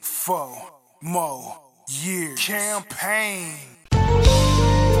4 more years. Campaign.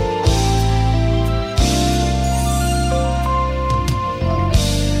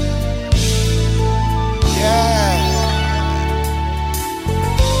 Yeah.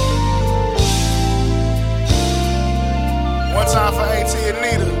 One time for AT and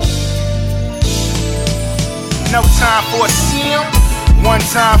Nita. No time for a sim. One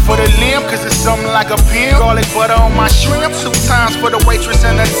time for the limb, cause it's something like a pimp. Garlic butter on my shrimp. 2 times for the waitress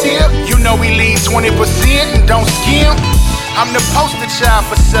and a tip. You know we leave 20% and don't skim. I'm the poster child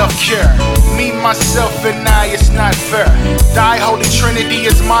for self-care. Me, myself, and I, it's not fair. Die Holy Trinity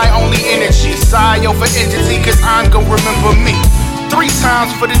is my only energy. Sigh over entity, cause I'm gon' remember me. 3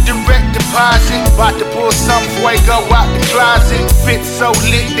 times for the direct deposit. About to pull some fuego out the closet. Fit so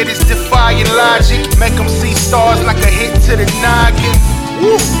lit that it's defying logic. Make them see stars like a hit to the noggin.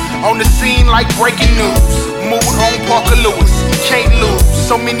 Woo. On the scene like breaking news. Mood on Parker Lewis. Can't lose.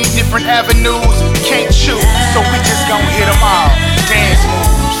 So many different avenues. Can't choose. So we just gon' hit them all. Dance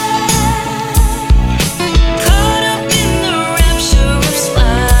moves.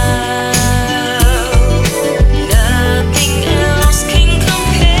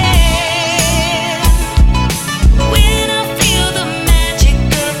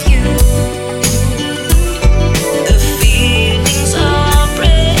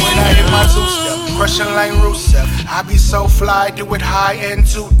 Crushing like Rusev. I be so fly, do it high and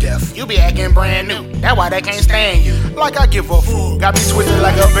to death. You be acting brand new, that's why they can't stand you. Like I give a fool, got me twisted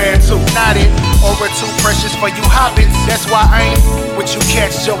like a band too. Not it, over too precious for you hobbits. That's why I ain't with you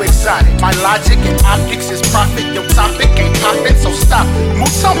cats, Joe Exotic. My logic and optics is profit, your topic ain't poppin', so stop it.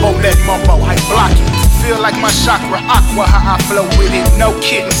 Mutombo, let mumbo, I block it. Feel like my chakra aqua, how I flow with it. No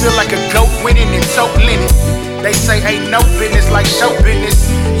kidding, feel like a goat winning in tote linen. They say ain't no business like show business.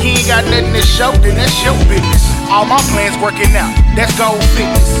 You ain't got nothing to show, then that's your business. All my plans working out, that's gold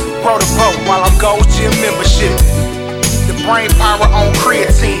fitness. Row the boat while I'm gold gym membership. The brain power on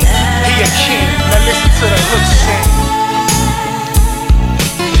creatine. He a king, now listen to the hook sing.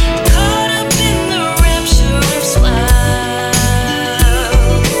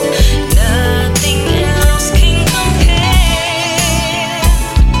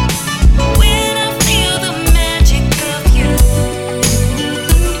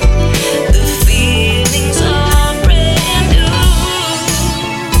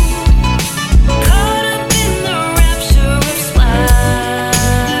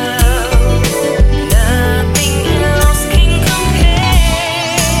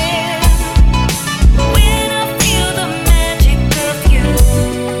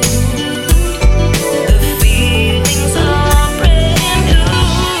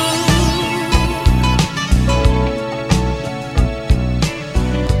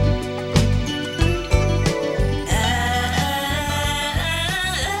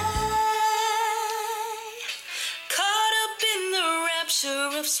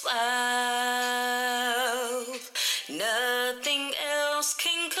 Of swell, nothing else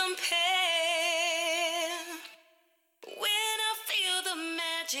can compare. When I feel the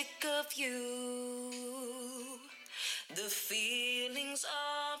magic of you, the feeling